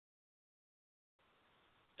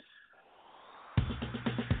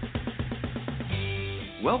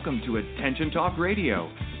Welcome to Attention Talk Radio,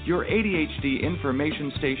 your ADHD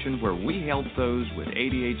information station where we help those with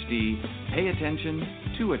ADHD pay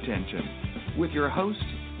attention to attention. With your host,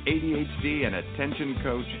 ADHD and attention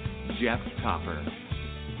coach, Jeff Copper.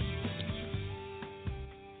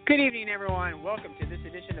 Good evening, everyone. Welcome to this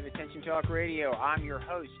edition of Attention Talk Radio. I'm your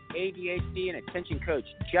host, ADHD and attention coach,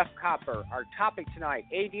 Jeff Copper. Our topic tonight,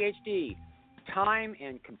 ADHD, time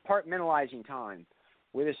and compartmentalizing time.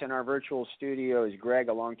 With us in our virtual studio is Greg,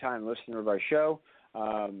 a longtime listener of our show.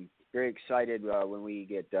 Very excited when we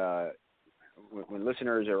get when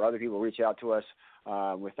listeners or other people reach out to us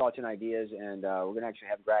with thoughts and ideas, and we're going to actually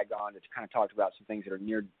have Greg on to kind of talk about some things that are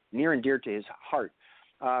near and dear to his heart.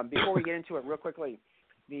 Before we get into it, real quickly,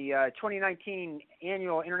 the 2019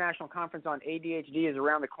 Annual International Conference on ADHD is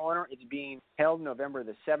around the corner. It's being held November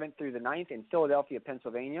the 7th through the 9th in Philadelphia,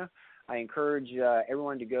 Pennsylvania. I encourage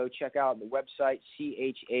everyone to go check out the website,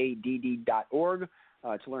 chadd.org,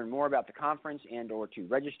 to learn more about the conference and or to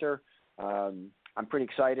register. I'm pretty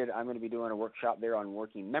excited. I'm going to be doing a workshop there on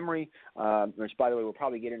working memory, which, by the way, we'll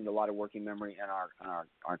probably get into a lot of working memory in our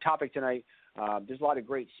topic tonight. There's a lot of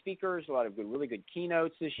great speakers, a lot of really good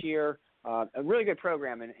keynotes this year, a really good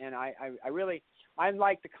program, and I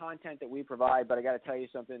like the content that we provide, but I got to tell you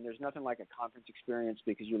something. There's nothing like a conference experience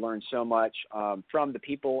because you learn so much from the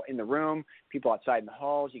people in the room, people outside in the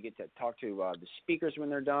halls. You get to talk to the speakers when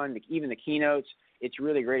they're done, even the keynotes. It's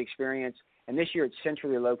really a great experience. And this year it's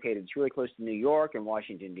centrally located. It's really close to New York and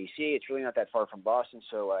Washington, D.C. It's really not that far from Boston,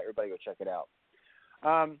 so everybody go check it out.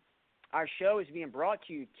 Our show is being brought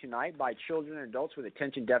to you tonight by children and adults with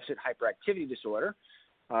attention deficit hyperactivity disorder.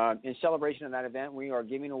 In celebration of that event, we are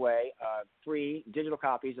giving away 3 digital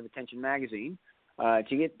copies of Attention Magazine. To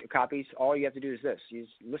get the copies, all you have to do is this. You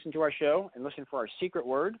listen to our show and listen for our secret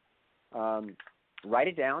word, write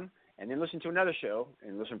it down, and then listen to another show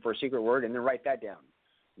and listen for a secret word, and then write that down.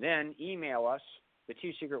 Then email us the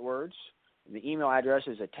 2 secret words. The email address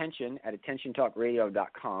is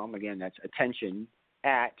attention@attentiontalkradio.com. Again, that's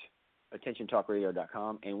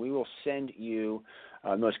attention@attentiontalkradio.com, and we will send you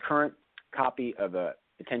the most current copy of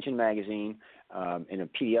Attention Magazine in a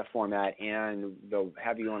PDF format, and they'll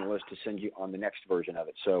have you on a list to send you on the next version of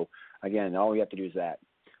it. So, again, all we have to do is that.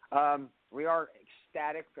 We are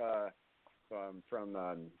ecstatic from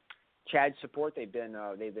Chad's support. They've been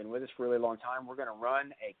with us for a really long time. We're going to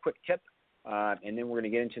run a quick tip, and then we're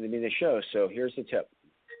going to get into the meat of the show. So here's the tip.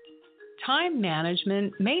 Time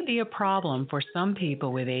management may be a problem for some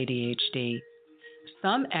people with ADHD.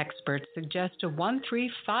 Some experts suggest a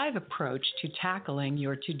 1-3-5 approach to tackling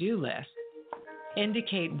your to-do list.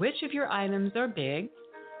 Indicate which of your items are big,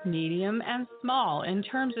 medium, and small in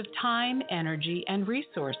terms of time, energy, and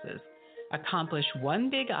resources. Accomplish 1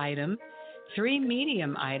 big item, 3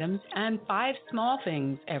 medium items, and 5 small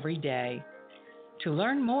things every day. To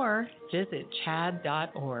learn more, visit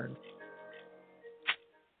chadd.org.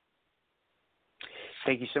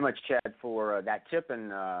 Thank you so much, Chad, for that tip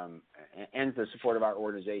and the support of our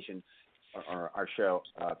organization, or our show.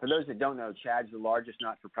 For those that don't know, Chad's the largest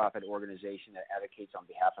not-for-profit organization that advocates on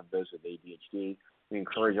behalf of those with ADHD. We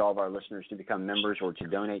encourage all of our listeners to become members or to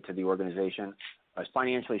donate to the organization. It's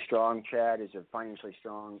financially strong. Chad is a financially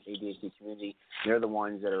strong ADHD community. They're the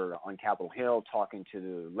ones that are on Capitol Hill talking to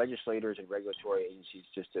the legislators and regulatory agencies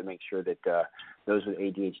just to make sure that those with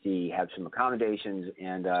ADHD have some accommodations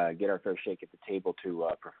and get our fair shake at the table to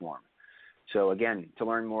perform. So, again, to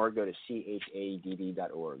learn more, go to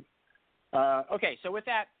chadd.org. Okay, so with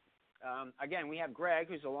that, again, we have Greg,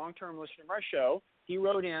 who's a long-term listener of our show. He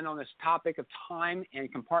wrote in on this topic of time and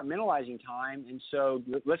compartmentalizing time, and so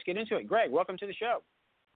let's get into it. Greg, welcome to the show.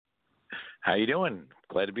 How you doing?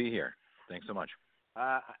 Glad to be here. Thanks so much.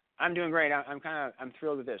 I'm doing great. I'm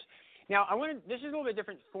thrilled with this. Now, this is a little bit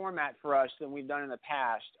different format for us than we've done in the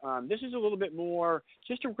past. This is a little bit more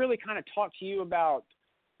just to really kind of talk to you about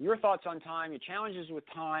your thoughts on time, your challenges with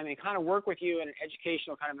time, and kind of work with you in an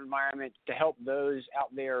educational kind of environment to help those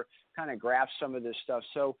out there kind of grasp some of this stuff.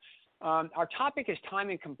 So our topic is time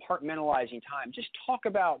and compartmentalizing time. Just talk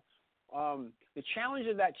about the challenge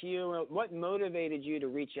of that to you. What motivated you to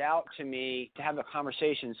reach out to me to have a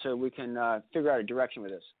conversation so we can figure out a direction with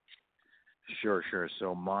this? Sure.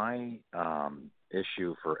 So my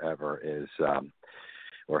issue forever is, that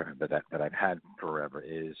I've had forever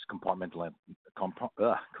is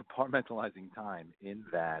compartmentalizing time, in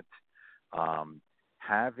that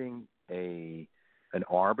having an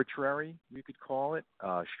arbitrary, you could call it,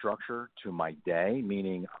 structure to my day,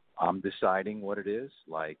 meaning I'm deciding what it is,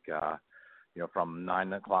 like, from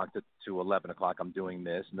 9 o'clock to 11 o'clock, I'm doing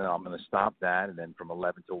this, and then I'm going to stop that, and then from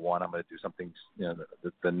 11 to 1, I'm going to do something,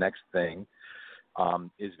 the next thing.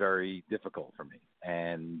 is very difficult for me.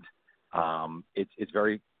 And it's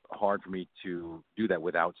very hard for me to do that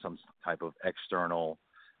without some type of external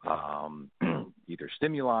either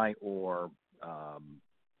stimuli or,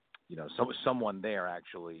 someone there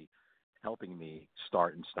actually helping me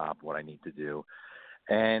start and stop what I need to do.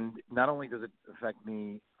 And not only does it affect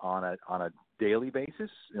me on a daily basis,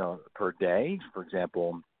 per day. For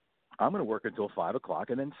example, I'm going to work until 5 o'clock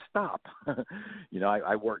and then stop.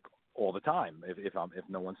 I work all the time if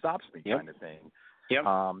no one stops me, kind of thing. Yep.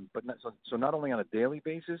 But so not only on a daily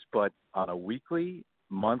basis, but on a weekly,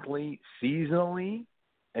 monthly, seasonally,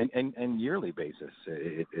 and yearly basis,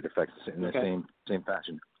 it affects us in the same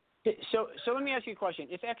fashion. So let me ask you a question.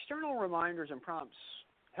 If external reminders and prompts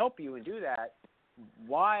help you and do that,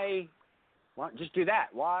 why just do that?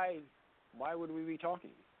 Why would we be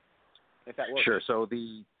talking if that works? Sure. So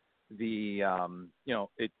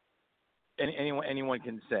anyone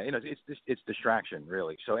can say, it's distraction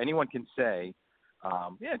really. So anyone can say,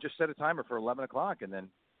 just set a timer for 11 o'clock, and then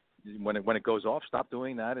when it goes off, stop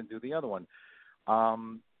doing that and do the other one.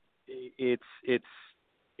 It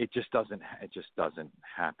just doesn't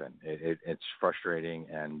happen. It's frustrating,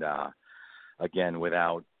 and again,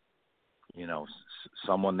 without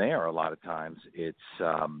someone there, a lot of times it's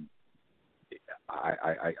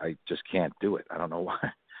I just can't do it. I don't know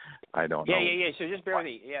why. I don't know. Yeah. So just bear with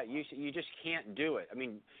me. Yeah, you just can't do it. I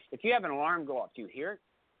mean, if you have an alarm go off, do you hear it?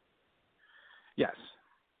 Yes.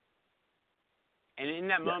 And in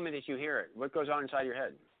that moment that you hear it, what goes on inside your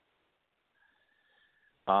head?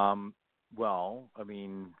 Well, I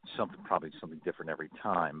mean, probably something different every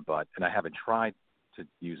time, and I haven't tried to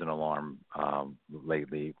use an alarm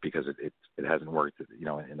lately because it hasn't worked,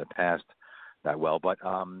 in the past that well. But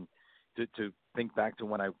to think back to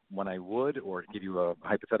when I would, or give you a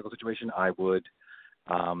hypothetical situation, I would,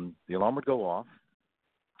 the alarm would go off,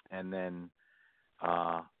 and then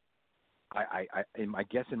I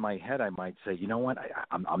guess in my head I might say, you know what,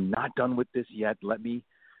 I'm not done with this yet. Let me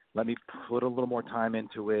put a little more time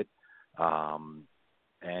into it, and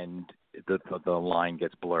the line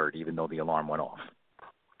gets blurred even though the alarm went off.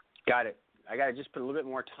 Got it. I got to just put a little bit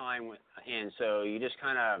more time in, so you just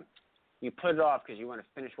you put it off because you want to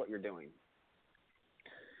finish what you're doing.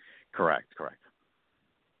 Correct.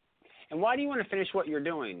 And why do you want to finish what you're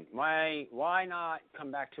doing? Why not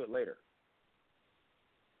come back to it later?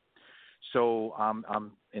 So I'm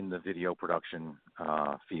in the video production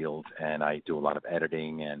field, and I do a lot of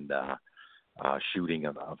editing and shooting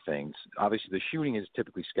of things. Obviously, the shooting is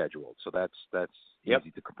typically scheduled, so that's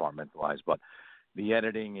easy to compartmentalize. But the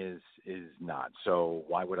editing is not. So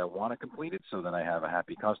why would I want to complete it? So then I have a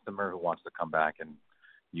happy customer who wants to come back and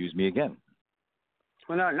use me again.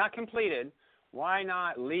 Well, no, not completed. Why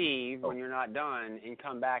not leave when you're not done and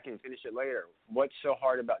come back and finish it later? What's so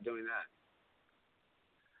hard about doing that?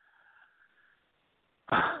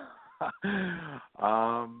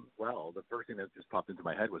 Well, the first thing that just popped into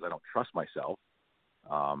my head was I don't trust myself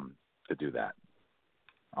to do that,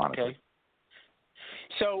 honestly. Okay.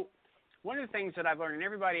 So one of the things that I've learned, and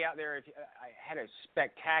everybody out there, I had a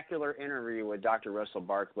spectacular interview with Dr. Russell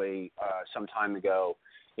Barkley some time ago.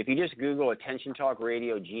 If you just Google Attention Talk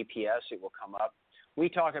Radio GPS, it will come up. We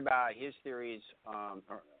talk about his theories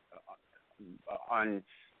on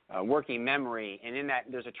working memory, and in that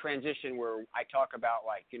there's a transition where I talk about,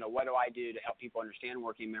 what do I do to help people understand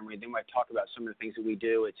working memory. Then I talk about some of the things that we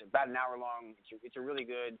do. It's about an hour long. It's a really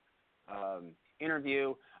good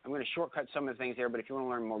interview. I'm going to shortcut some of the things there, but if you want to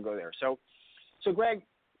learn more, go there. So Greg,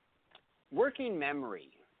 working memory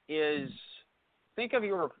is, think of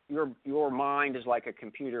your mind as like a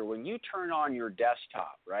computer. When you turn on your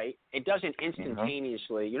desktop, right, it doesn't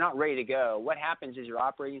instantaneously, you're not ready to go. What happens is your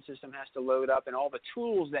operating system has to load up, and all the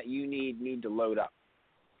tools that you need to load up,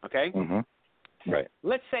 okay? Mm-hmm. Right.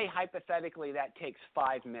 Let's say hypothetically that takes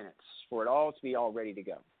 5 minutes for it all to be all ready to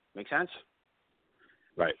go. Make sense?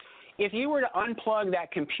 Right. If you were to unplug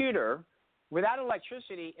that computer, without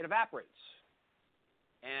electricity, it evaporates.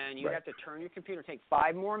 And you have to turn your computer, take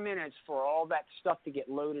 5 more minutes for all that stuff to get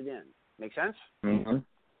loaded in. Make sense? Mm-hmm.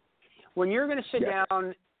 When you're going to sit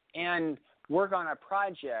down and work on a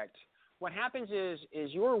project, what happens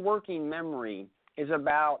is your working memory is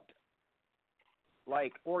about,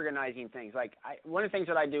 organizing things. One of the things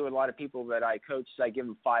that I do with a lot of people that I coach is I give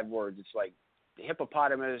them 5 words. It's like the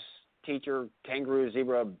hippopotamus, teacher, kangaroo,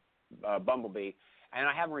 zebra, bumblebee, and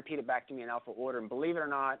I have them repeat it back to me in alpha order. And believe it or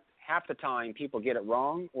not, half the time people get it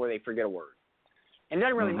wrong or they forget a word. And it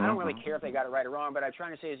doesn't really, I don't really care if they got it right or wrong, but I'm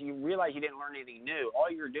trying to say is you realize you didn't learn anything new. All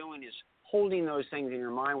you're doing is holding those things in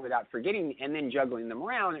your mind without forgetting, and then juggling them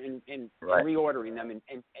around and reordering them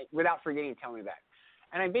and without forgetting to tell me back.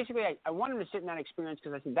 And I want them to sit in that experience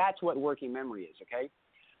because I said that's what working memory is, okay?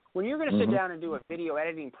 When you're going to sit down and do a video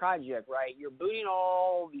editing project, right, you're booting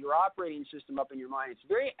all your operating system up in your mind. It's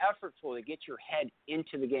very effortful to get your head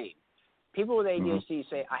into the game. People with ADHD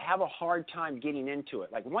say, I have a hard time getting into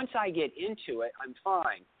it. Like, once I get into it, I'm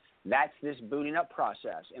fine. That's this booting up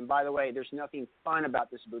process. And by the way, there's nothing fun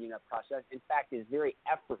about this booting up process. In fact, it's very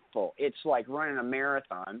effortful. It's like running a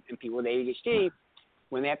marathon. And people with ADHD,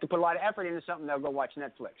 when they have to put a lot of effort into something, they'll go watch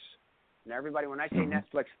Netflix. Now, everybody, when I say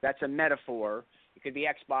Netflix, that's a metaphor. It could be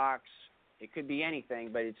Xbox. It could be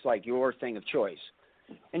anything, but it's like your thing of choice.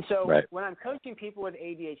 And so when I'm coaching people with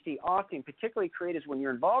ADHD, often, particularly creatives, when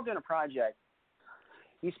you're involved in a project,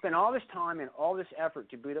 you spend all this time and all this effort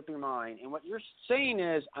to boot up your mind. And what you're saying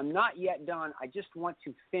is, I'm not yet done. I just want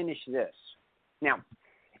to finish this. Now,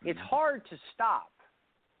 it's hard to stop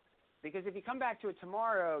because if you come back to it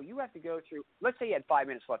tomorrow, you have to go through, let's say you had 5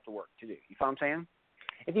 minutes left of work to do. You follow what I'm saying?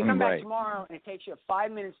 If you come back tomorrow and it takes you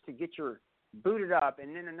 5 minutes to get your booted up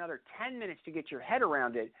and then another 10 minutes to get your head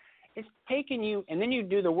around it, it's taking you, and then you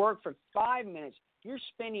do the work for 5 minutes. You're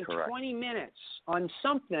spending 20 minutes on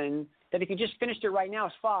something that if you just finished it right now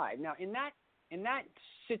is 5. Now, in that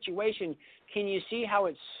situation, can you see how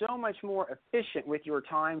it's so much more efficient with your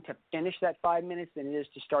time to finish that 5 minutes than it is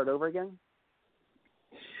to start over again?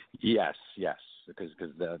 Yes, because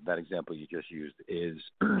that example you just used is,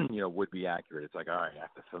 would be accurate. It's like, all right, I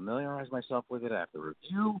have to familiarize myself with it. I have to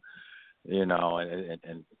review, and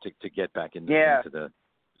to get back into the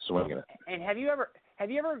swing of it. And have you ever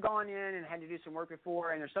gone in and had to do some work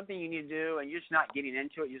before, and there's something you need to do, and you're just not getting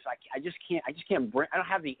into it? You're just like, I don't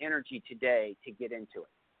have the energy today to get into it.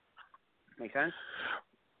 Make sense?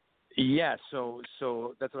 Yeah. So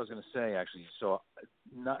that's what I was going to say, actually. So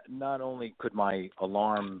not only could my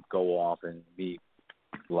alarm go off and be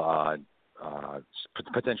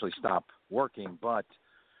potentially stop working, but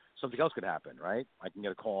something else could happen, right? I can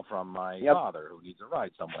get a call from my father who needs a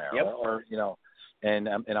ride somewhere, or and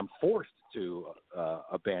I'm forced to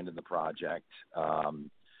abandon the project.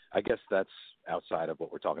 I guess that's outside of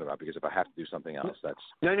what we're talking about, because if I have to do something else, that's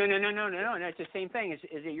no. It's the same thing. Is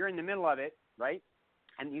that you're in the middle of it, right?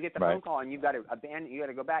 And you get the phone call, and you've got to abandon. You got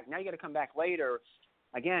to go back. Now you got to come back later.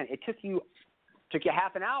 Again, it took you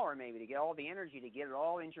half an hour maybe to get all the energy, to get it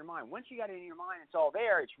all into your mind. Once you got it in your mind, it's all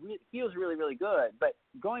there. It feels really, really good. But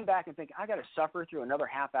going back and thinking, I got to suffer through another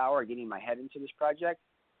half hour getting my head into this project.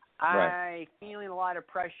 I feeling a lot of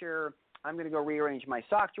pressure. I'm going to go rearrange my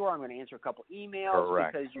sock drawer. I'm going to answer a couple emails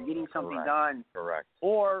because you're getting something done.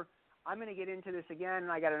 Or I'm going to get into this again,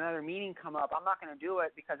 and I got another meeting come up. I'm not going to do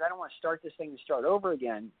it because I don't want to start this thing to start over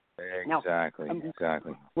again. Exactly.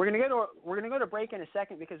 We're going to go to break in a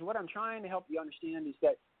second, because what I'm trying to help you understand is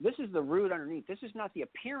that this is the root underneath. This is not the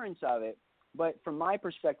appearance of it, but from my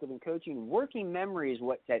perspective in coaching, working memory is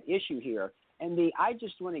what's at issue here. And I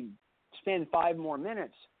just want to spend 5 more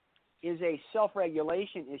minutes is a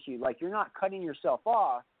self-regulation issue. Like, you're not cutting yourself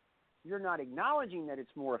off. You're not acknowledging that it's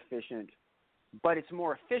more efficient, but it's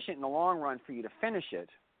more efficient in the long run for you to finish it.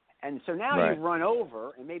 And so now you've run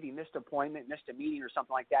over and maybe missed an appointment, missed a meeting or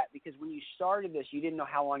something like that, because when you started this, you didn't know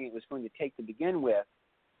how long it was going to take to begin with.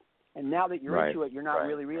 And now that you're into it, you're not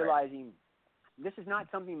really realizing this is not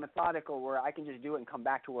something methodical where I can just do it and come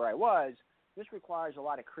back to where I was. This requires a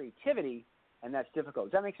lot of creativity, and that's difficult.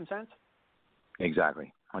 Does that make some sense?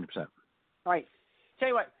 Exactly, 100%. All right. Tell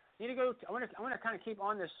you what, I want to kind of keep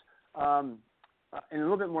on this in a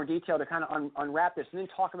little bit more detail to kind of unwrap this and then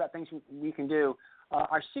talk about things we can do.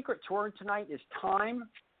 Our secret word tonight is time.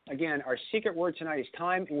 Again, our secret word tonight is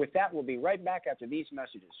time. And with that, we'll be right back after these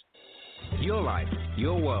messages. Your life,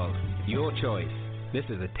 your world, your choice. This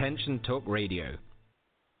is Attention Talk Radio.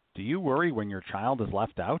 Do you worry when your child is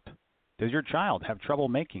left out? Does your child have trouble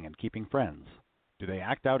making and keeping friends? Do they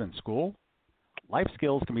act out in school? Life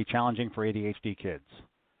skills can be challenging for ADHD kids.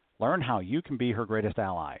 Learn how you can be her greatest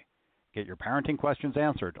ally. Get your parenting questions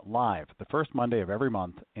answered live the first Monday of every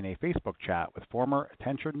month in a Facebook chat with former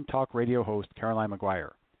Attention Talk Radio host Caroline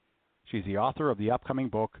McGuire. She's the author of the upcoming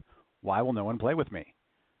book, Why Will No One Play With Me?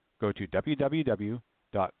 Go to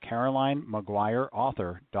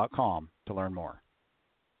www.carolinemcguireauthor.com to learn more.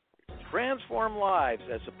 Transform lives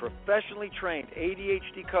as a professionally trained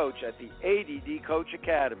ADHD coach at the ADD Coach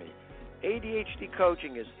Academy. ADHD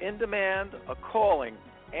coaching is in demand, a calling,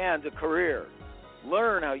 and a career.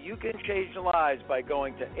 Learn how you can change lives by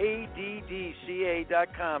going to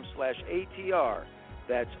addca.com/ATR.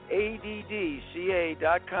 That's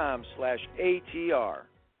addca.com/ATR.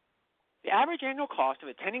 The average annual cost of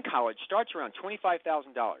attending college starts around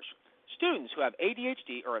 $25,000. Students who have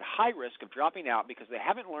ADHD are at high risk of dropping out because they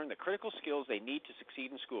haven't learned the critical skills they need to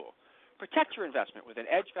succeed in school. Protect your investment with an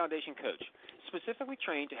Edge Foundation coach, specifically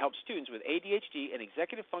trained to help students with ADHD and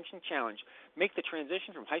executive function challenge make the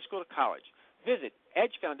transition from high school to college. Visit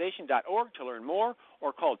edgefoundation.org to learn more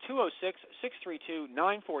or call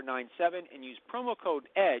 206-632-9497 and use promo code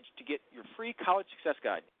EDGE to get your free college success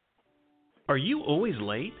guide. Are you always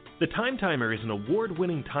late? The Time Timer is an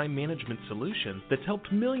award-winning time management solution that's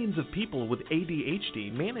helped millions of people with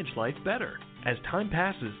ADHD manage life better. As time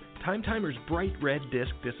passes, Time Timer's bright red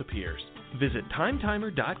disc disappears. Visit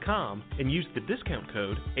timetimer.com and use the discount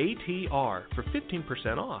code ATR for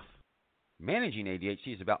 15% off. Managing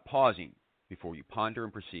ADHD is about pausing before you ponder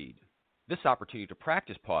and proceed. This opportunity to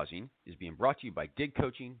practice pausing is being brought to you by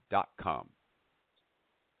digcoaching.com.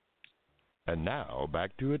 And now,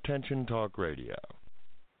 back to Attention Talk Radio.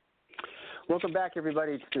 Welcome back,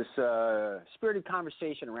 everybody, to this spirited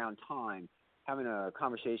conversation around time. Having a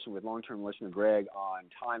conversation with long-term listener Greg on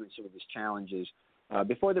time and some of his challenges.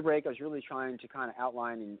 Before the break, I was really trying to kind of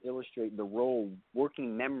outline and illustrate the role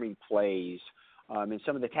working memory plays in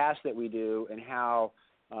some of the tasks that we do, and how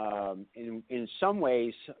in some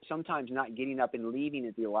ways, sometimes not getting up and leaving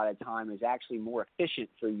at the allotted time is actually more efficient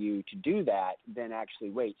for you to do that than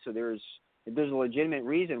actually wait. So there's a legitimate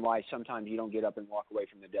reason why sometimes you don't get up and walk away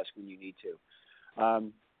from the desk when you need to.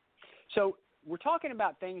 So we're talking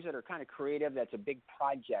about things that are kind of creative. That's a big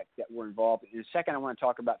project that we're involved in. In a second, I want to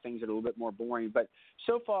talk about things that are a little bit more boring. But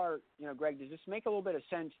so far, Greg, does this make a little bit of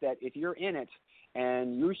sense that if you're in it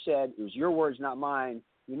and you said, it was your words, not mine,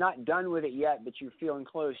 you're not done with it yet, but you're feeling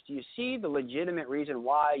close, do you see the legitimate reason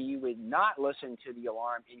why you would not listen to the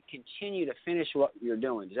alarm and continue to finish what you're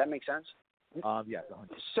doing? Does that make sense? Yes.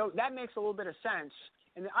 So that makes a little bit of sense.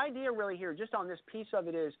 And the idea really here, just on this piece of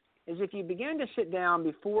it, is if you begin to sit down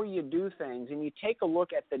before you do things and you take a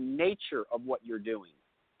look at the nature of what you're doing,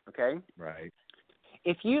 okay? Right.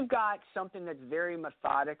 If you've got something that's very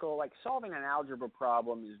methodical, like solving an algebra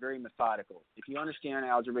problem is very methodical. If you understand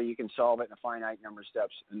algebra, you can solve it in a finite number of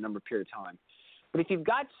steps in a number of period of time. But if you've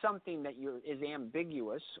got something that is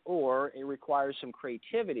ambiguous or it requires some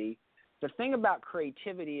creativity, the thing about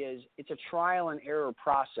creativity is it's a trial and error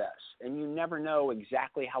process, and you never know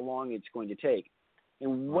exactly how long it's going to take.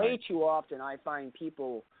 And way too often I find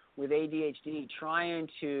people with ADHD trying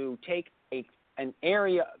to take an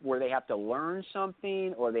area where they have to learn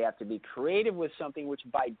something or they have to be creative with something, which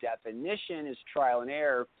by definition is trial and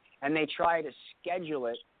error, and they try to schedule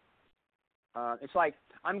it. It's like,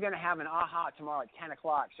 I'm going to have an aha tomorrow at 10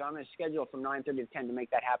 o'clock, so I'm going to schedule from 9:30 to 10 to make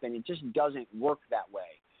that happen. It just doesn't work that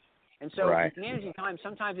way. And so with managing time,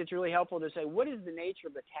 sometimes it's really helpful to say, what is the nature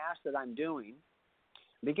of the task that I'm doing?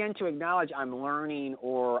 Begin to acknowledge I'm learning,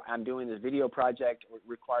 or I'm doing this video project, or it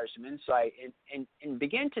requires some insight, and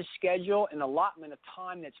begin to schedule an allotment of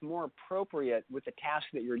time that's more appropriate with the task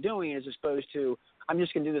that you're doing, as opposed to, I'm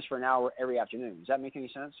just going to do this for an hour every afternoon. Does that make any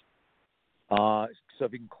sense? So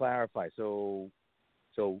if you can clarify, so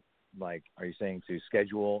like, are you saying to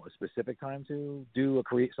schedule a specific time to do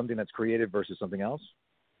something that's creative versus something else?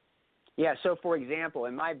 Yeah, so for example,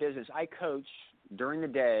 in my business, I coach during the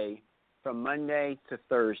day from Monday to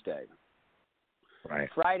Thursday. Right.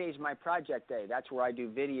 Friday's my project day. That's where I do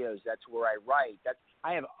videos. That's where I write.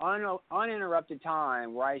 I have uninterrupted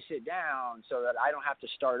time where I sit down so that I don't have to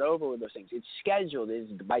start over with those things. It's scheduled.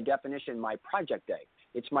 It's by definition my project day.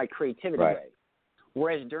 It's my creativity day.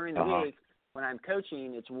 Whereas during the week, when I'm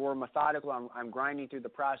coaching, it's more methodical. I'm grinding through the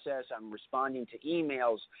process. I'm responding to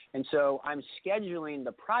emails. And so I'm scheduling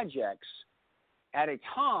the projects at a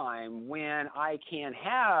time when I can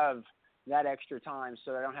have that extra time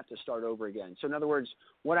so that I don't have to start over again. So in other words,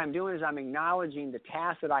 what I'm doing is I'm acknowledging the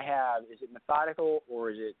task that I have. Is it methodical,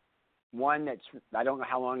 or is it one that's, I don't know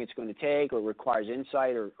how long it's going to take, or requires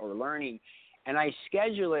insight or learning? And I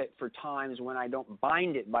schedule it for times when I don't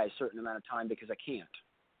bind it by a certain amount of time because I can't.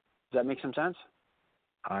 Does that make some sense?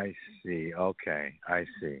 I see. Okay, I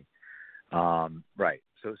see. Right.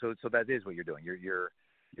 So that is what you're doing. You're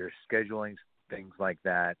scheduling things like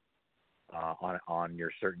that on your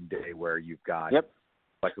certain day where you've got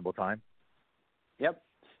flexible time. Yep.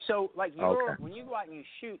 So like when you go out and you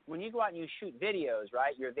shoot videos,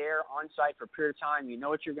 right? You're there on site for a period of time. You know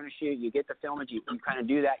what you're going to shoot. You get the film. You kind of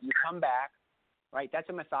do that. You come back, right? That's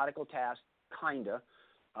a methodical task, kinda.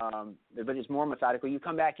 But it's more methodical. You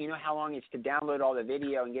come back, you know how long it's to download all the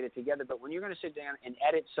video and get it together. But when you're going to sit down and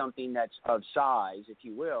edit something that's of size, if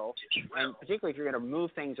you will, and particularly if you're going to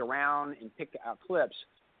move things around and pick out clips,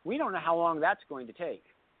 we don't know how long that's going to take.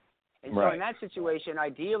 And so in that situation,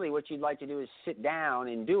 ideally what you'd like to do is sit down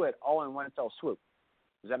and do it all in one fell swoop.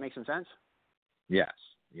 Does that make some sense? Yes.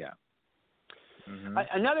 Yeah. Mm-hmm.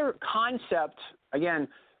 Another concept, again,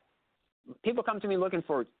 people come to me looking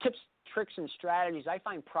for tips, tricks, and strategies. I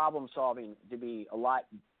find problem solving to be a lot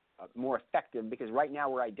more effective because right now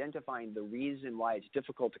we're identifying the reason why it's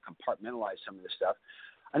difficult to compartmentalize some of this stuff.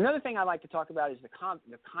 Another thing I like to talk about is the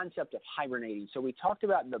concept of hibernating. So we talked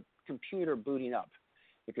about the computer booting up.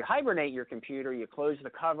 If you hibernate your computer, you close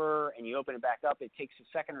the cover and you open it back up, it takes a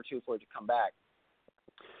second or two for it to come back.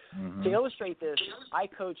 Mm-hmm. To illustrate this, I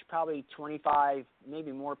coach probably 25,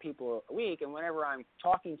 maybe more people a week, and whenever I'm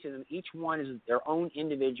talking to them, each one is their own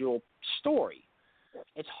individual story.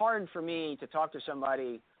 It's hard for me to talk to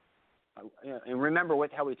somebody and remember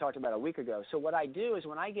how we talked about a week ago. So what I do is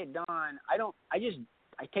when I get done, I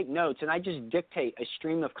take notes and I just dictate a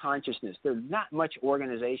stream of consciousness. There's not much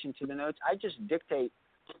organization to the notes. I just dictate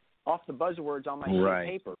off the buzzwords on my sheet of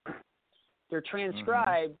paper. They're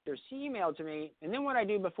transcribed, they're emailed to me, and then what I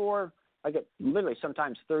do before, I get literally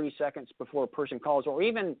sometimes 30 seconds before a person calls, or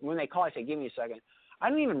even when they call, I say, give me a second. I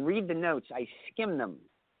don't even read the notes. I skim them.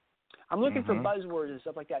 I'm looking for buzzwords and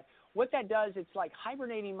stuff like that. What that does, it's like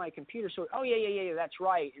hibernating my computer. So, yeah, that's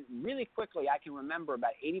right. And really quickly, I can remember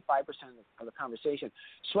about 85% of the conversation.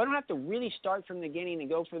 So I don't have to really start from the beginning and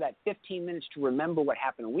go for that 15 minutes to remember what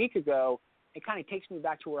happened a week ago. It kind of takes me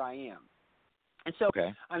back to where I am. And so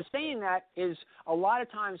I'm saying that is a lot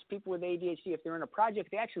of times people with ADHD, if they're in a project,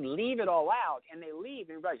 they actually leave it all out, and they leave,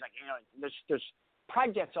 and everybody's like, there's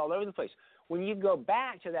projects all over the place. When you go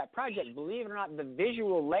back to that project, believe it or not, the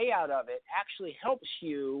visual layout of it actually helps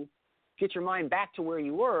you get your mind back to where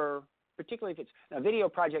you were, particularly if it's a video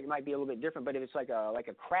project. It might be a little bit different, but if it's like a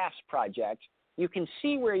crafts project, you can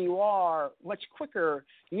see where you are much quicker.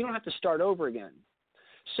 You don't have to start over again.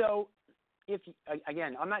 So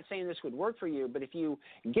again, I'm not saying this would work for you, but if you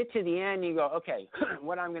get to the end, you go, okay,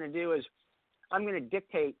 what I'm going to do is I'm going to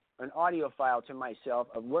dictate an audio file to myself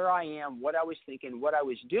of where I am, what I was thinking, what I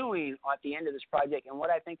was doing at the end of this project, and what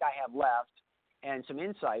I think I have left, and some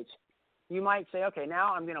insights. You might say, okay,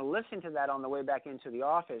 now I'm going to listen to that on the way back into the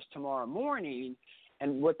office tomorrow morning,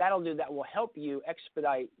 and what that'll do, that will help you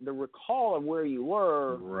expedite the recall of where you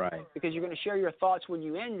were, right? Because you're going to share your thoughts when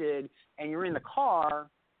you ended, and you're in the car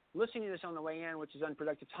listening to this on the way in, which is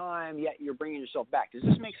unproductive time, yet you're bringing yourself back. Does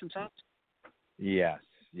this make some sense? Yes.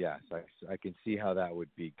 I can see how that would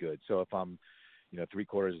be good. So if I'm,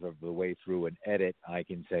 3/4 of the way through an edit, I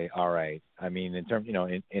can say, all right. I mean, in terms,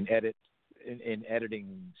 in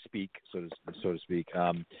editing speak, so to speak,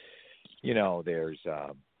 there's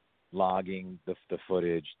logging the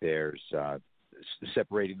footage. There's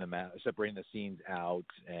separating the scenes out,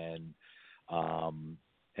 and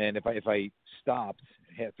if I stopped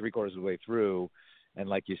 3/4 of the way through, and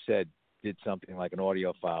like you said, did something like an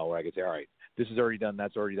audio file where I could say, all right, this is already done,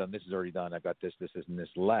 that's already done, this is already done, I've got this, and this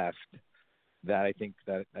left, that I think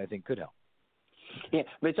could help. Yeah,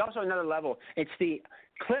 but it's also another level. It's the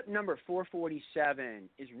clip number 447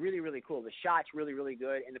 is really, really cool. The shot's really, really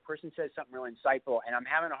good, and the person says something really insightful, and I'm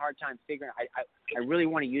having a hard time figuring I really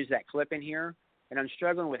want to use that clip in here, and I'm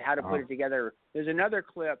struggling with how to put it together. There's another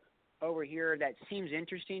clip over here that seems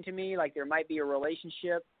interesting to me, like there might be a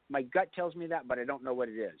relationship. My gut tells me that, but I don't know what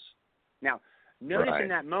it is. Now, notice in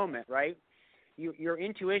that moment, right, your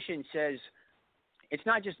intuition says it's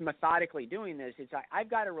not just methodically doing this. It's I've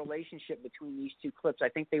got a relationship between these two clips. I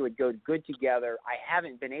think they would go good together. I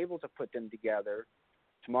haven't been able to put them together.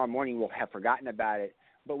 Tomorrow morning we'll have forgotten about it.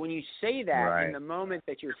 But when you say that in the moment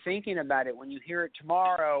that you're thinking about it, when you hear it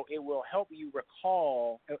tomorrow, it will help you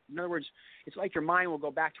recall. In other words, it's like your mind will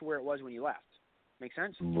go back to where it was when you left. Make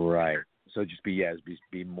sense? Right. So just be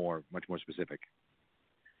much more specific.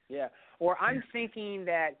 Yeah. Or I'm thinking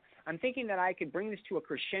that I could bring this to a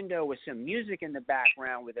crescendo with some music in the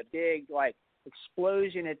background with a big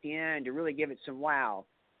explosion at the end to really give it some wow.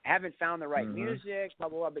 I haven't found the right music, blah,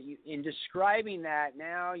 blah, blah. But in describing that,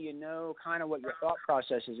 now you know kind of what your thought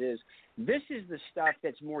processes is. This is the stuff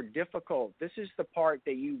that's more difficult. This is the part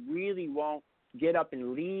that you really won't get up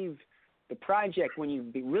and leave the project when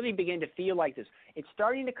you really begin to feel like this. It's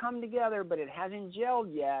starting to come together, but it hasn't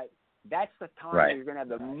gelled yet. That's the time where you're going to have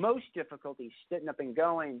the most difficulty sitting up and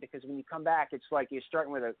going, because when you come back, it's like you're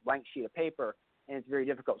starting with a blank sheet of paper, and it's very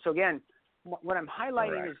difficult. So, again, what I'm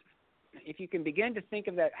highlighting is if you can begin to think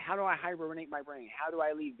of that, how do I hibernate my brain? How do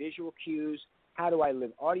I leave visual cues? How do I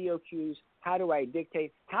leave audio cues? How do I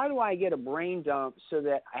dictate? How do I get a brain dump so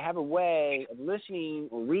that I have a way of listening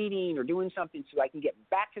or reading or doing something so I can get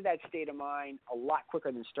back to that state of mind a lot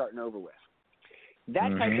quicker than starting over with? That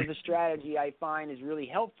type of a strategy I find is really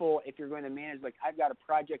helpful if you're going to manage, like, I've got a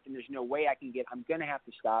project and there's no way I'm going to have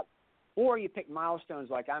to stop. Or you pick milestones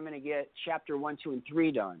like I'm going to get chapter 1, 2, and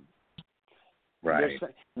 3 done. Right.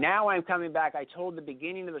 Now I'm coming back. I told the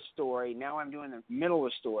beginning of the story. Now I'm doing the middle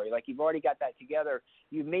of the story. Like you've already got that together.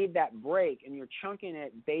 You've made that break, and you're chunking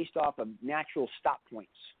it based off of natural stop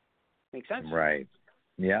points. Make sense? Right.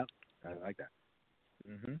 Yeah, I like that.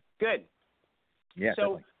 Mm-hmm. Good. Yeah,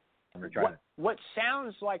 so definitely. What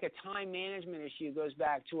sounds like a time management issue goes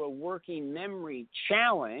back to a working memory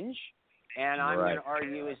challenge, and I'm going to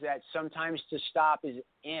argue is that sometimes to stop is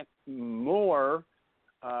more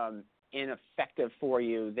ineffective for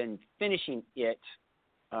you than finishing it,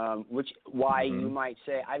 you might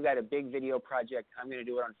say, I've got a big video project. I'm going to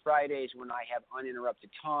do it on Fridays when I have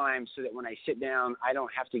uninterrupted time so that when I sit down, I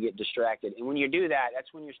don't have to get distracted. And when you do that,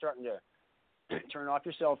 that's when you're starting to turn off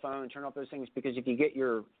your cell phone, turn off those things, because if you get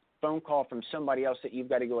your phone call from somebody else that you've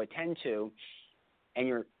got to go attend to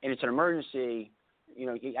and it's an emergency,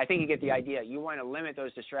 I think you get the idea. You want to limit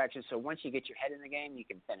those distractions so once you get your head in the game, you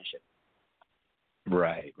can finish it.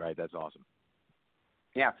 Right. That's awesome.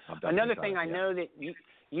 Yeah. Another thing, I know that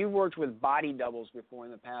you worked with body doubles before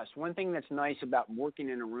in the past. One thing that's nice about working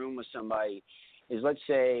in a room with somebody is, let's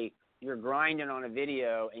say you're grinding on a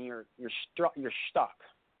video and you're stuck.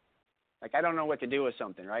 Like, I don't know what to do with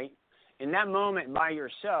something, right? In that moment by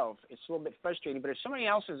yourself, it's a little bit frustrating. But if somebody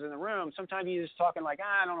else is in the room, sometimes you're just talking like,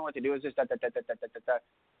 I don't know what to do with this,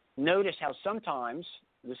 Notice how sometimes,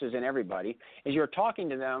 this isn't everybody, is you're talking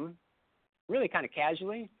to them really kind of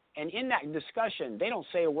casually, and in that discussion, they don't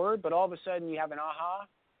say a word, but all of a sudden you have an aha,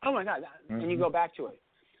 oh my God, and you go back to it.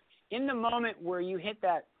 In the moment where you hit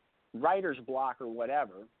that writer's block or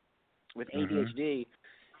whatever with ADHD,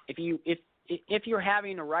 if you're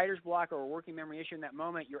having a writer's block or a working memory issue in that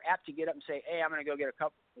moment, you're apt to get up and say, hey, I'm going to go get a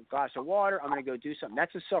glass of water, I'm going to go do something.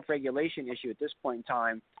 That's a self-regulation issue at this point in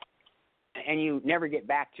time, and you never get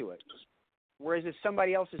back to it. Whereas if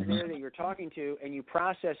somebody else is there that you're talking to and you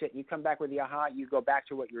process it and you come back with the aha, you go back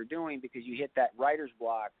to what you're doing because you hit that writer's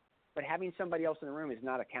block. But having somebody else in the room is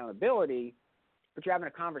not accountability, but you're having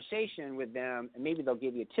a conversation with them and maybe they'll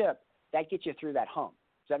give you a tip. That gets you through that hump.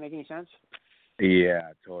 Does that make any sense?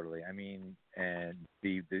 Yeah, totally. I mean, and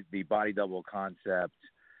the body double concept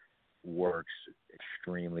works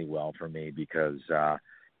extremely well for me because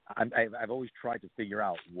I've always tried to figure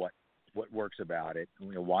out what works about it.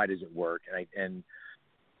 Why does it work? And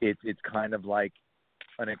it's kind of like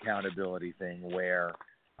an accountability thing where,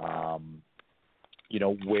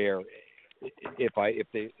 where if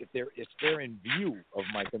they're in view of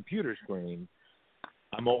my computer screen,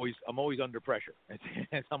 I'm always under pressure.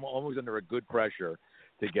 I'm always under a good pressure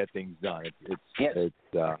to get things done.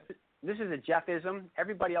 This is a Jeffism.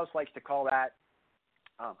 Everybody else likes to call that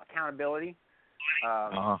accountability.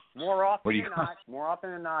 More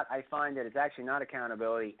often than not, I find that it's actually not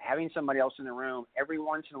accountability. Having somebody else in the room every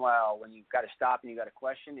once in a while when you've got to stop and you've got a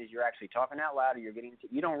question is you're actually talking out loud or you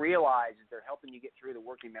don't realize that they're helping you get through the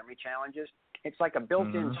working memory challenges. It's like a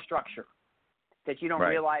built-in structure that you don't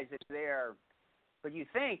realize it's there, but you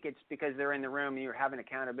think it's because they're in the room and you're having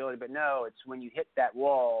accountability. But no, it's when you hit that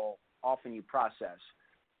wall, often you process.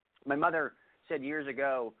 My mother said years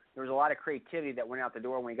ago, there was a lot of creativity that went out the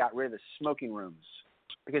door when we got rid of the smoking rooms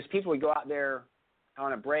because people would go out there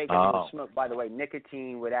on a break and they would smoke. By the way,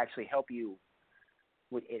 nicotine would actually help you.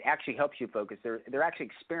 It actually helps you focus. They're actually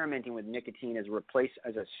experimenting with nicotine as a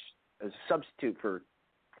substitute for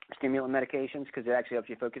stimulant medications because it actually helps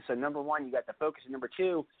you focus. So number one, you got the focus. And number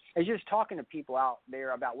two, as you're just talking to people out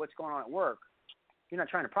there about what's going on at work, you're not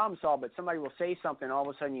trying to problem solve, but somebody will say something. All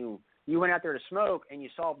of a sudden you went out there to smoke and you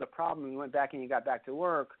solved the problem and you went back and you got back to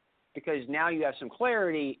work because now you have some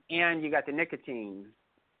clarity and you got the nicotine.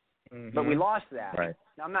 But we lost that. Right.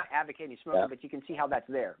 Now, I'm not advocating smoking, but you can see how that's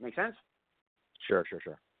there. Make sense? Sure.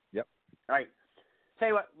 Yep. All right. Tell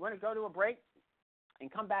you what, we're going to go to a break and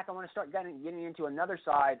come back. I want to start getting into another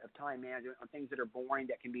side of time management on things that are boring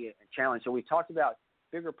that can be a challenge. So we talked about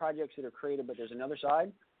bigger projects that are creative, but there's another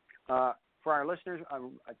side. For our listeners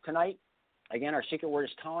tonight, again, our secret word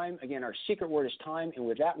is time. And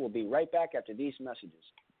with that, we'll be right back after these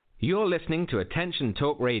messages. You're listening to Attention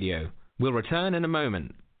Talk Radio. We'll return in a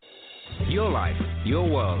moment. Your life, your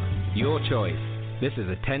world, your choice. This is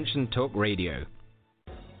Attention Talk Radio.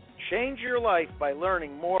 Change your life by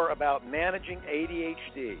learning more about managing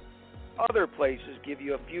ADHD. Other places give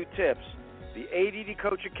you a few tips. The ADD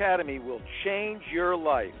Coach Academy will change your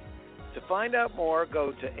life. To find out more,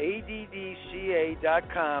 go to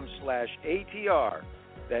addca.com/ATR.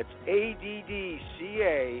 That's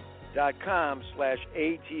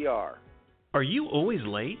addca.com/ATR. Are you always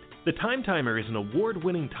late? The Time Timer is an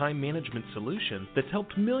award-winning time management solution that's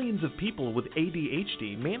helped millions of people with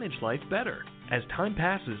ADHD manage life better. As time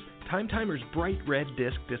passes, Time Timer's bright red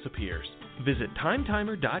disc disappears. Visit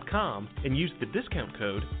timetimer.com and use the discount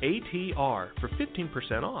code ATR for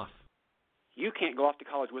 15% off. You can't go off to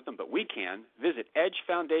college with them, but we can. Visit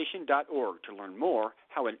edgefoundation.org to learn more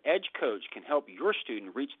how an EDGE coach can help your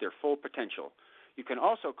student reach their full potential. You can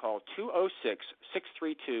also call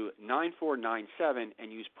 206-632-9497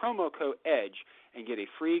 and use promo code EDGE and get a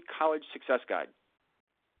free college success guide.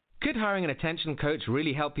 Could hiring an attention coach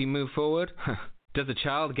really help you move forward? Does a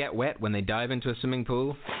child get wet when they dive into a swimming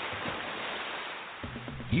pool?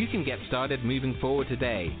 You can get started moving forward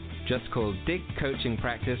today. Just call Dig Coaching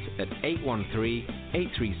Practice at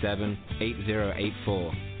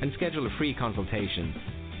 813-837-8084 and schedule a free consultation.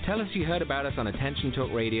 Tell us you heard about us on Attention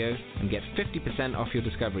Talk Radio and get 50% off your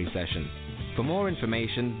discovery session. For more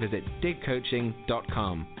information, visit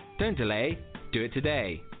digcoaching.com. Don't delay, do it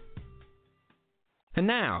today. And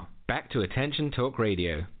now, back to Attention Talk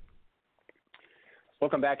Radio.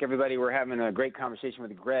 Welcome back, everybody. We're having a great conversation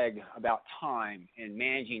with Greg about time and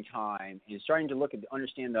managing time and starting to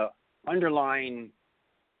understand the underlying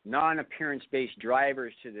non-appearance-based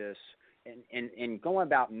drivers to this and going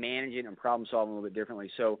about managing and problem-solving a little bit differently.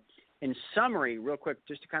 So in summary, real quick,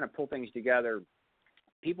 just to kind of pull things together,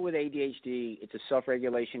 people with ADHD, it's a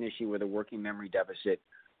self-regulation issue with a working memory deficit.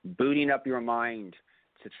 Booting up your mind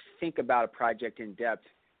to think about a project in depth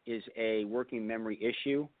is a working memory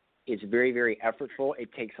issue. It's very, very effortful.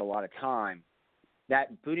 It takes a lot of time.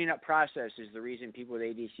 That booting up process is the reason people with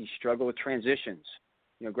ADHD struggle with transitions.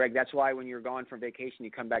 You know, Greg, that's why when you're gone from vacation,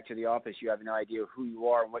 you come back to the office, you have no idea who you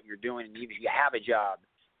are and what you're doing, and even if you have a job.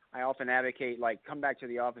 I often advocate, like, come back to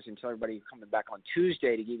the office and tell everybody you're coming back on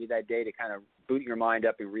Tuesday to give you that day to kind of boot your mind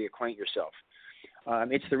up and reacquaint yourself.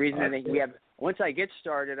 It's the reason I think we have – once I get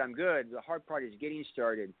started, I'm good. The hard part is getting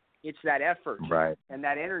started. It's that effort and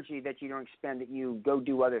that energy that you don't expend, that you go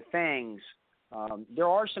do other things. There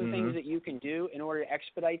are some things that you can do in order to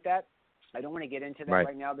expedite that. I don't want to get into that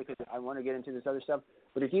right now because I want to get into this other stuff.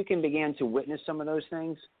 But if you can begin to witness some of those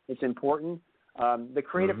things, it's important. The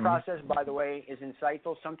creative process, by the way, is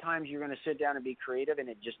insightful. Sometimes you're going to sit down and be creative and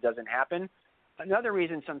it just doesn't happen. Another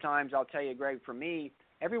reason sometimes, I'll tell you, Greg, for me,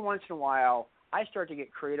 every once in a while, I start to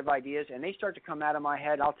get creative ideas, and they start to come out of my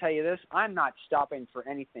head. I'll tell you this, I'm not stopping for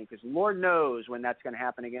anything because Lord knows when that's going to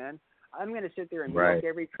happen again. I'm going to sit there and milk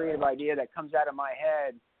every creative idea that comes out of my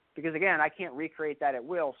head because, again, I can't recreate that at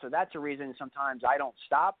will. So that's a reason sometimes I don't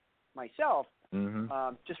stop myself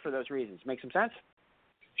just for those reasons. Make some sense?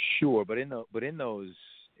 Sure, but in those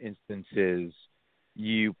instances,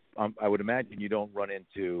 I would imagine you don't run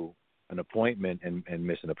into an appointment and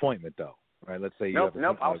miss an appointment, though. Right, let's say Nope,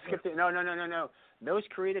 I'll skip it. No. Those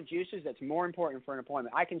creative juices, that's more important for an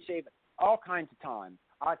appointment. I can save all kinds of time.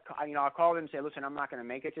 I'll call them and say, listen, I'm not going to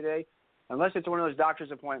make it today. Unless it's one of those doctor's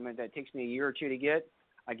appointments that takes me a year or two to get.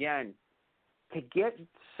 Again, to get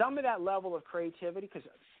some of that level of creativity, because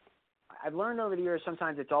I've learned over the years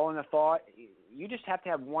sometimes it's all in the thought. You just have to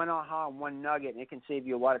have one aha and one nugget, and it can save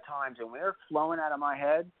you a lot of times. And when they're flowing out of my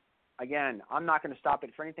head, again, I'm not going to stop it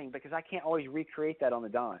for anything because I can't always recreate that on the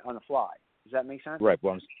fly. Does that make sense? Right.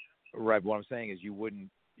 What I'm saying is you wouldn't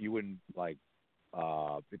like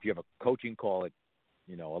if you have a coaching call at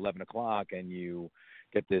 11 o'clock and you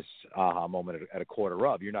get this aha moment at a quarter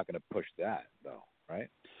of, you're not going to push that though, right?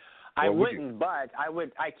 I wouldn't, but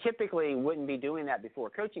I typically wouldn't be doing that before a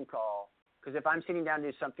coaching call because if I'm sitting down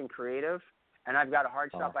to do something creative and I've got a hard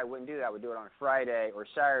stop, I wouldn't do that. I would do it on a Friday or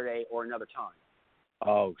Saturday or another time.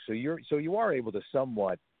 Oh, so you are able to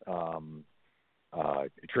somewhat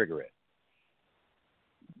trigger it.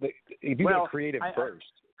 If you get creative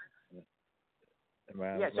first. So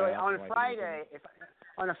on a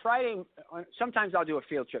Friday, sometimes I'll do a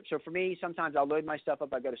field trip. So for me, sometimes I'll load my stuff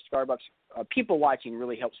up. I go to Starbucks. People watching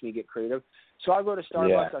really helps me get creative. So I'll go to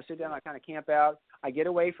Starbucks. I'll sit down. I kind of camp out. I get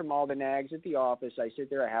away from all the nags at the office. I sit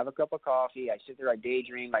there. I have a cup of coffee. I sit there. I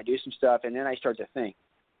daydream. I do some stuff, and then I start to think.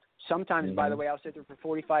 Sometimes, by the way, I'll sit there for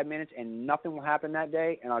 45 minutes and nothing will happen that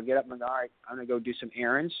day, and I'll get up and go, all right, I'm going to go do some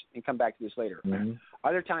errands and come back to this later.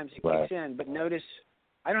 Other times it kicks in, but notice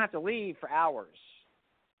I don't have to leave for hours.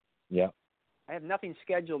 Yeah. I have nothing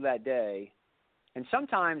scheduled that day. And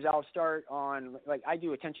sometimes I'll start on, like I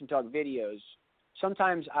do attention talk videos.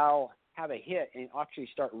 Sometimes I'll have a hit and actually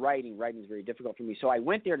start writing. Writing is very difficult for me. So I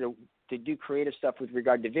went there to do creative stuff with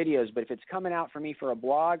regard to videos, but if it's coming out for me for a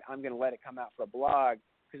blog, I'm going to let it come out for a blog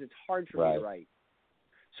because it's hard for me to write.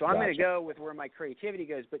 So I'm going to go with where my creativity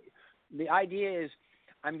goes. But the idea is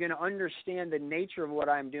I'm going to understand the nature of what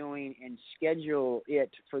I'm doing and schedule it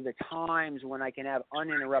for the times when I can have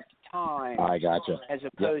uninterrupted time. I gotcha. As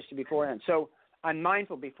opposed to beforehand. So I'm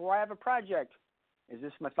mindful. Before I have a project, is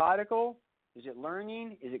this methodical? Is it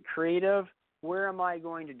learning? Is it creative? Where am I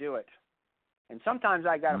going to do it? And sometimes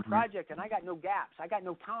I got a project and I got no gaps. I got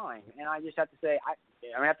no time. And I just have to say, I'm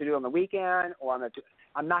going to have to do it on the weekend, or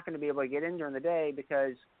I'm not going to be able to get in during the day,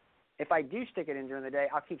 because if I do stick it in during the day,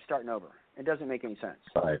 I'll keep starting over. It doesn't make any sense.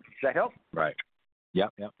 Right. Does that help? Right.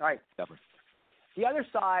 Yep. All right. Definitely. The other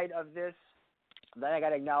side of this that I got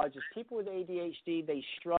to acknowledge is people with ADHD, they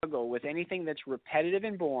struggle with anything that's repetitive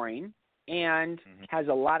and boring and has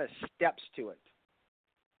a lot of steps to it.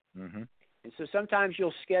 Mm-hmm. And so sometimes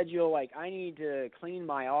you'll schedule, like, I need to clean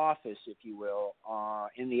my office, if you will,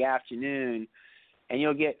 in the afternoon, and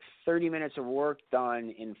you'll get 30 minutes of work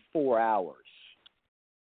done in 4 hours.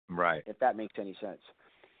 Right. If that makes any sense.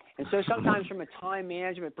 And so sometimes from a time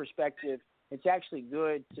management perspective, it's actually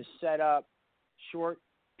good to set up short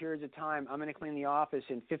periods of time. I'm going to clean the office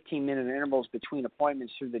in 15-minute intervals between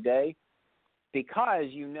appointments through the day, because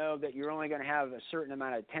you know that you're only going to have a certain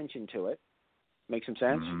amount of attention to it. Make some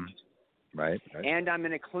sense? Mm-hmm. Right. And I'm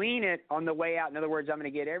going to clean it on the way out. In other words, I'm going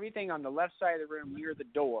to get everything on the left side of the room near the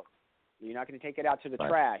door. You're not going to take it out to the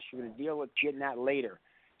trash. You're going to deal with getting that later.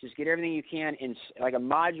 Just get everything you can in like a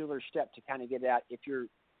modular step to kind of get it out if you're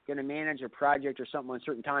going to manage a project or something on a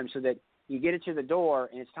certain time, so that you get it to the door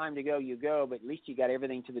and it's time to go, you go, but at least you got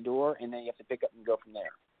everything to the door, and then you have to pick up and go from there.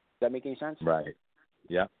 Does that make any sense? Right.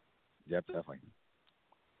 Yep, definitely.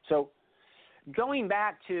 So going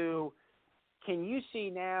back to, can you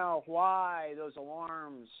see now why those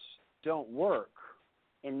alarms don't work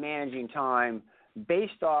in managing time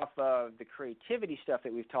based off of the creativity stuff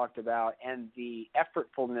that we've talked about and the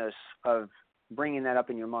effortfulness of bringing that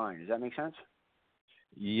up in your mind? Does that make sense?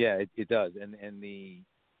 Yeah, it does. And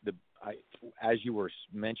as you were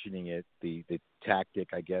mentioning it, the tactic,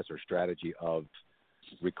 I guess, or strategy of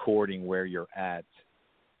recording where you're at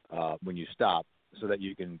when you stop, so that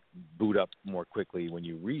you can boot up more quickly when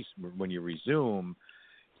you resume,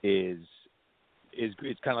 is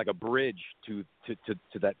it's kind of like a bridge to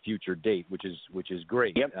that future date, which is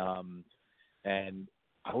great. Yep. And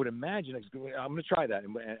I would imagine, I'm going to try that,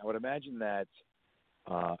 and I would imagine that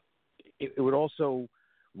it would also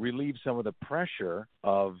relieve some of the pressure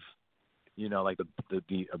of, like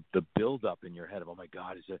the build up in your head of, oh my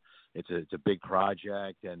God, it's a big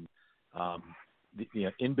project, and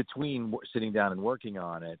in between sitting down and working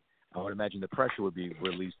on it, I would imagine the pressure would be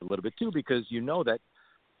released a little bit too, because you know that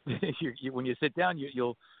when you sit down,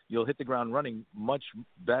 you'll hit the ground running much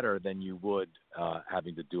better than you would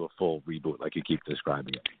having to do a full reboot like you keep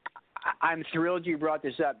describing it. I'm thrilled you brought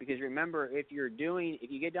this up, because remember, if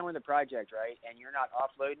you get done with the project, right, and you're not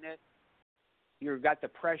offloading it, you've got the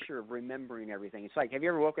pressure of remembering everything. It's like, have you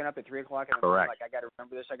ever woken up at 3 o'clock and I'm like, I got to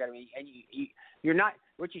remember this, and you're not.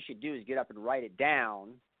 What you should do is get up and write it down,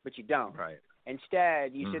 but you don't. Right.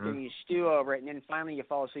 Instead, you sit there and you stew over it, and then finally you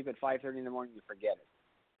fall asleep at 5:30 in the morning and you forget it.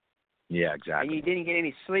 Yeah, exactly. And you didn't get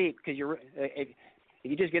any sleep because if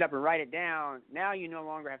you just get up and write it down, now you no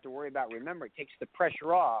longer have to worry about remembering. It takes the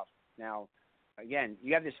pressure off. Now, again,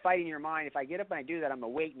 you have this fight in your mind. If I get up and I do that, I'm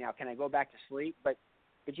awake now. Can I go back to sleep? But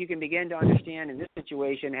you can begin to understand in this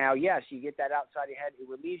situation how, yes, you get that outside your head. It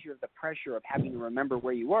relieves you of the pressure of having to remember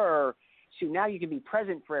where you were. So now you can be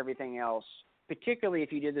present for everything else, particularly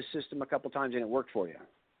if you did the system a couple times and it worked for you.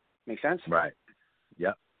 Make sense? Right.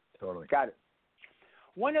 Yep, totally. Got it.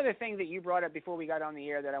 One other thing that you brought up before we got on the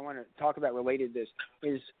air that I want to talk about related to this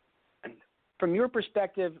is, from your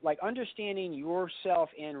perspective, like understanding yourself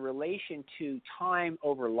in relation to time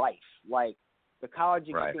over life, like the college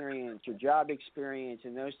experience, your job experience,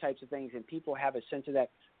 and those types of things, and people have a sense of that.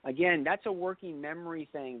 Again, that's a working memory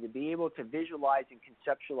thing, to be able to visualize and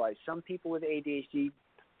conceptualize. Some people with ADHD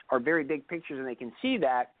are very big pictures, and they can see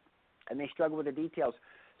that, and they struggle with the details.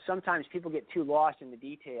 Sometimes people get too lost in the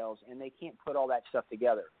details, and they can't put all that stuff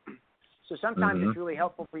together. So sometimes it's really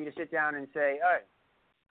helpful for you to sit down and say, all right,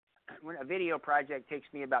 when a video project takes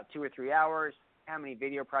me about 2 or 3 hours, how many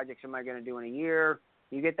video projects am I going to do in a year?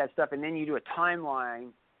 You get that stuff, and then you do a timeline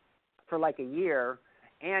for like a year,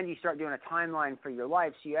 and you start doing a timeline for your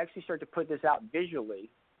life. So you actually start to put this out visually.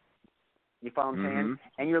 You follow what I'm saying?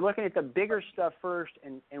 And you're looking at the bigger stuff first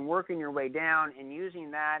and working your way down and using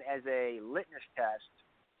that as a litmus test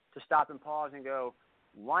to stop and pause and go,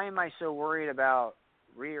 why am I so worried about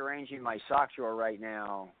rearranging my sock drawer right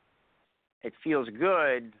now? It feels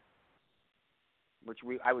good, which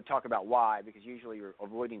I would talk about why, because usually you're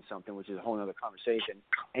avoiding something, which is a whole other conversation,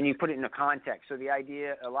 and you put it in a context. So the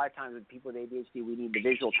idea, a lot of times with people with ADHD, we need the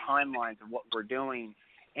visual timelines of what we're doing,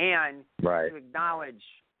 and to acknowledge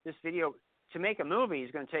this video. To make a movie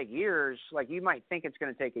is going to take years. Like, you might think it's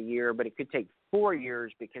going to take a year, but it could take 4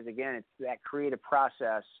 years, because, again, it's that creative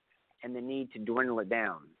process and the need to dwindle it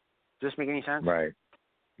down. Does this make any sense? Right.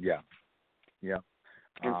 Yeah.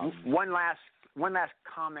 And one last one last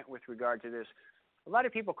comment with regard to this. A lot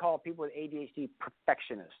of people call people with ADHD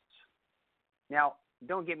perfectionists. Now,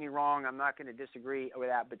 don't get me wrong, I'm not going to disagree with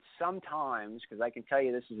that, but sometimes, because I can tell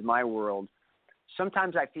you this is my world,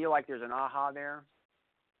 sometimes I feel like there's an aha there,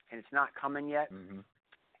 and it's not coming yet,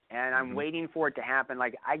 and I'm waiting for it to happen.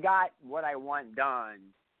 Like, I got what I want done,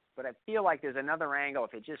 but I feel like there's another angle.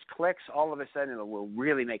 If it just clicks, all of a sudden it will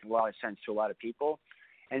really make a lot of sense to a lot of people.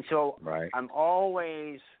 And so I'm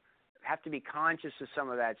always have to be conscious of some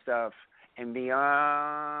of that stuff and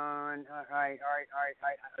beyond. All right.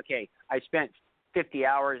 Okay, I spent 50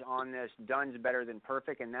 hours on this. Done's better than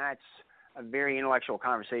perfect, and that's a very intellectual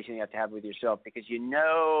conversation you have to have with yourself, because you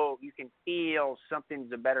can feel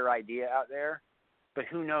something's a better idea out there, but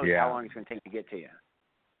who knows how long it's going to take to get to you.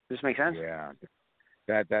 Does this make sense? Yeah,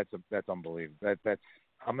 that's unbelievable. That's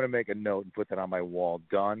I'm going to make a note and put that on my wall.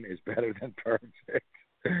 Done is better than perfect,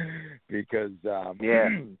 because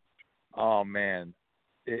oh man,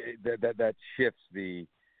 that shifts the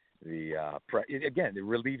again, it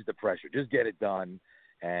relieves the pressure. Just get it done,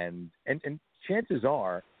 and chances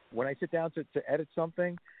are, when I sit down to edit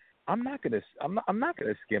something, I'm not gonna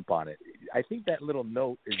skimp on it. I think that little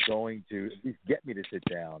note is going to at least get me to sit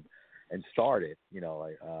down and start it,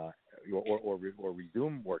 or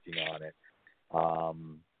resume working on it,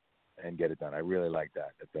 and get it done. I really like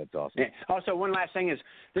that. That's awesome. Yeah. Also, one last thing is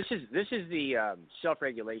this is the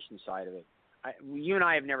self-regulation side of it. You and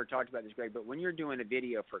I have never talked about this, Greg, but when you're doing a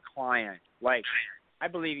video for a client, like, I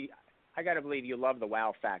got to believe you love the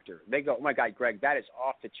wow factor. They go, oh, my God, Greg, that is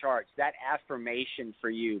off the charts. That affirmation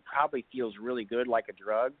for you probably feels really good, like a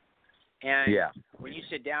drug. And when you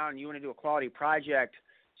sit down and you want to do a quality project,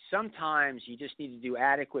 sometimes you just need to do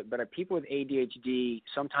adequate. But people with ADHD,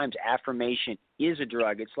 sometimes affirmation is a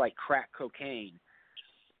drug. It's like crack cocaine.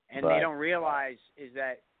 And they don't realize is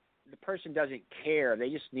that the person doesn't care. They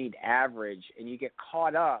just need average. And you get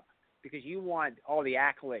caught up because you want all the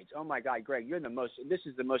accolades. Oh, my God, Greg, this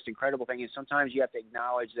is the most incredible thing. And sometimes you have to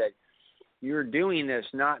acknowledge that you're doing this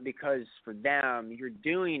not because for them. You're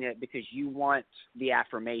doing it because you want the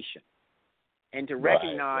affirmation. And to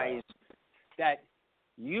recognize that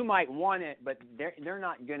you might want it, but they're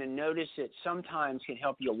not going to notice it, sometimes can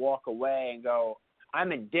help you walk away and go,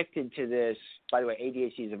 I'm addicted to this. By the way,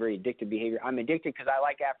 ADHD is a very addictive behavior. I'm addicted because I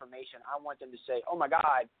like affirmation. I want them to say, oh, my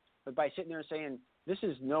God. But by sitting there and saying, this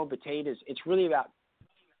is no potatoes, it's really about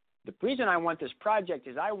the reason I want this project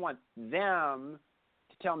is I want them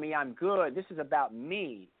to tell me I'm good. This is about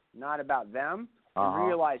me, not about them. And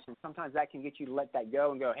realize, and sometimes that can get you to let that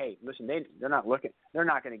go and go, hey, listen, they're not looking. They're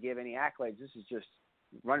not going to give any accolades. This is just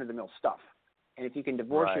run-of-the-mill stuff. And if you can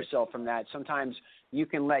divorce yourself from that, sometimes you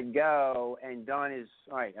can let go, and done is,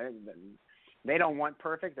 all right, they don't want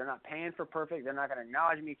perfect. They're not paying for perfect. They're not going to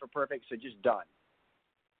acknowledge me for perfect, so just done.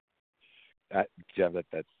 Jeff,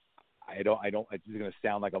 that's I don't. It's going to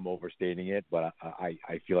sound like I'm overstating it, but I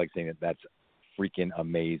feel like saying that's freaking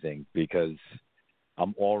amazing, because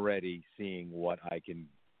I'm already seeing what I can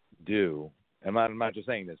do. And I'm not just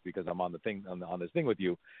saying this because I'm on the thing on this thing with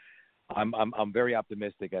you. I'm very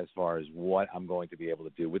optimistic as far as what I'm going to be able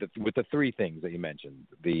to do with the three things that you mentioned.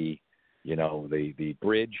 The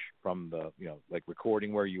bridge from the like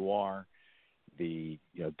recording where you are. The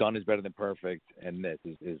done is better than perfect, and this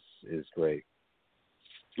is great.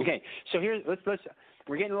 Okay, so here's let's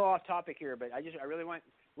we're getting a little off topic here, but I really want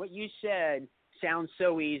what you said sounds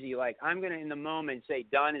so easy. Like, I'm going to in the moment say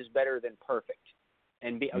done is better than perfect,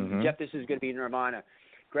 and Jeff, this is going to be nirvana.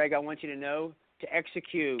 Greg, I want you to know to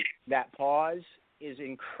execute that pause is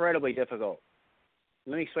incredibly difficult.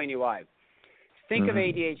 Let me explain to you why. Think of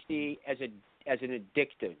ADHD as an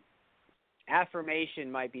addictive.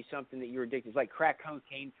 Affirmation might be something that you're addicted. It's like crack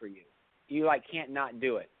cocaine for you. You can't not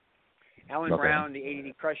do it. Alan Brown, the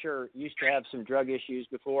ADD crusher, used to have some drug issues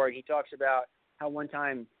before. He talks about how one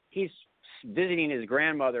time he's visiting his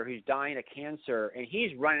grandmother who's dying of cancer, and he's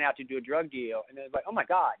running out to do a drug deal. And they're like, oh, my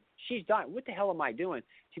God, she's dying. What the hell am I doing?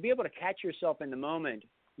 To be able to catch yourself in the moment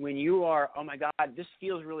when you are, oh, my God, this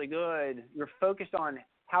feels really good. You're focused on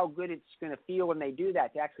how good it's going to feel when they do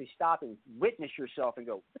that, to actually stop and witness yourself and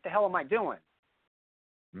go, what the hell am I doing?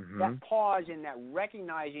 That pause and that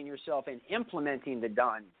recognizing yourself and implementing the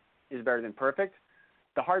done is better than perfect.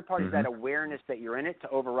 The hard part is that awareness that you're in it to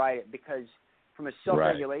override it, because from a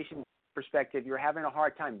self-regulation perspective, you're having a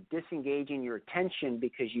hard time disengaging your attention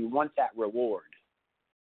because you want that reward.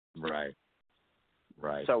 Right.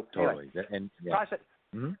 So totally. Anyway,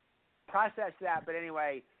 process that. But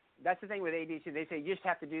anyway, that's the thing with ADHD. They say you just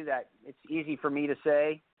have to do that. It's easy for me to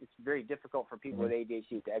say. It's very difficult for people with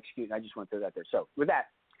ADHD to execute, and I just want to throw that there. So with that,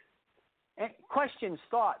 questions,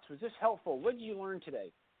 thoughts, was this helpful? What did you learn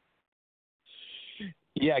today?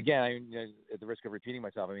 Yeah, again, at the risk of repeating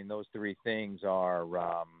myself, those three things are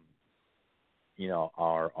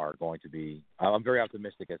going to be. I'm very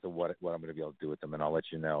optimistic as to what I'm going to be able to do with them, and I'll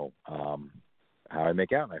let you know how I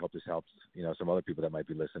make out. And I hope this helps some other people that might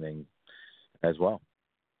be listening as well.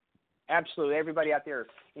 Absolutely, everybody out there.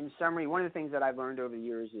 In summary, one of the things that I've learned over the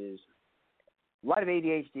years is a lot of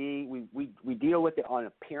ADHD. We deal with it on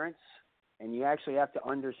appearance, and you actually have to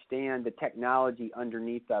understand the technology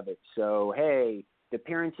underneath of it. So, hey, the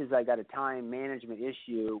appearance is I got a time management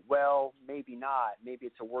issue. Well, maybe not. Maybe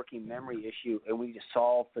it's a working memory issue, and we need to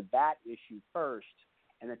solve for that issue first,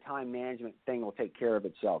 and the time management thing will take care of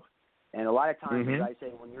itself. And a lot of times, as I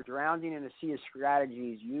say, when you're drowning in a sea of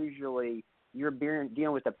strategies, usually you're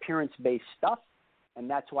dealing with appearance-based stuff, and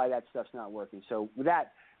that's why that stuff's not working. So with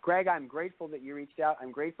that, Greg, I'm grateful that you reached out.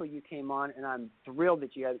 I'm grateful you came on, and I'm thrilled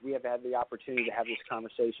that we have had the opportunity to have this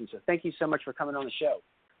conversation. So thank you so much for coming on the show.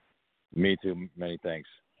 Me too. Many thanks.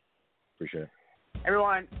 Appreciate it.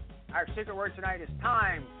 Everyone, our secret word tonight is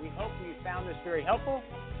time. We hope you found this very helpful.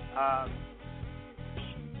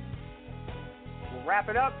 We'll wrap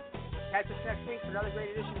it up. Catch us next week for another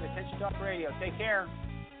great edition of Attention Talk Radio. Take care.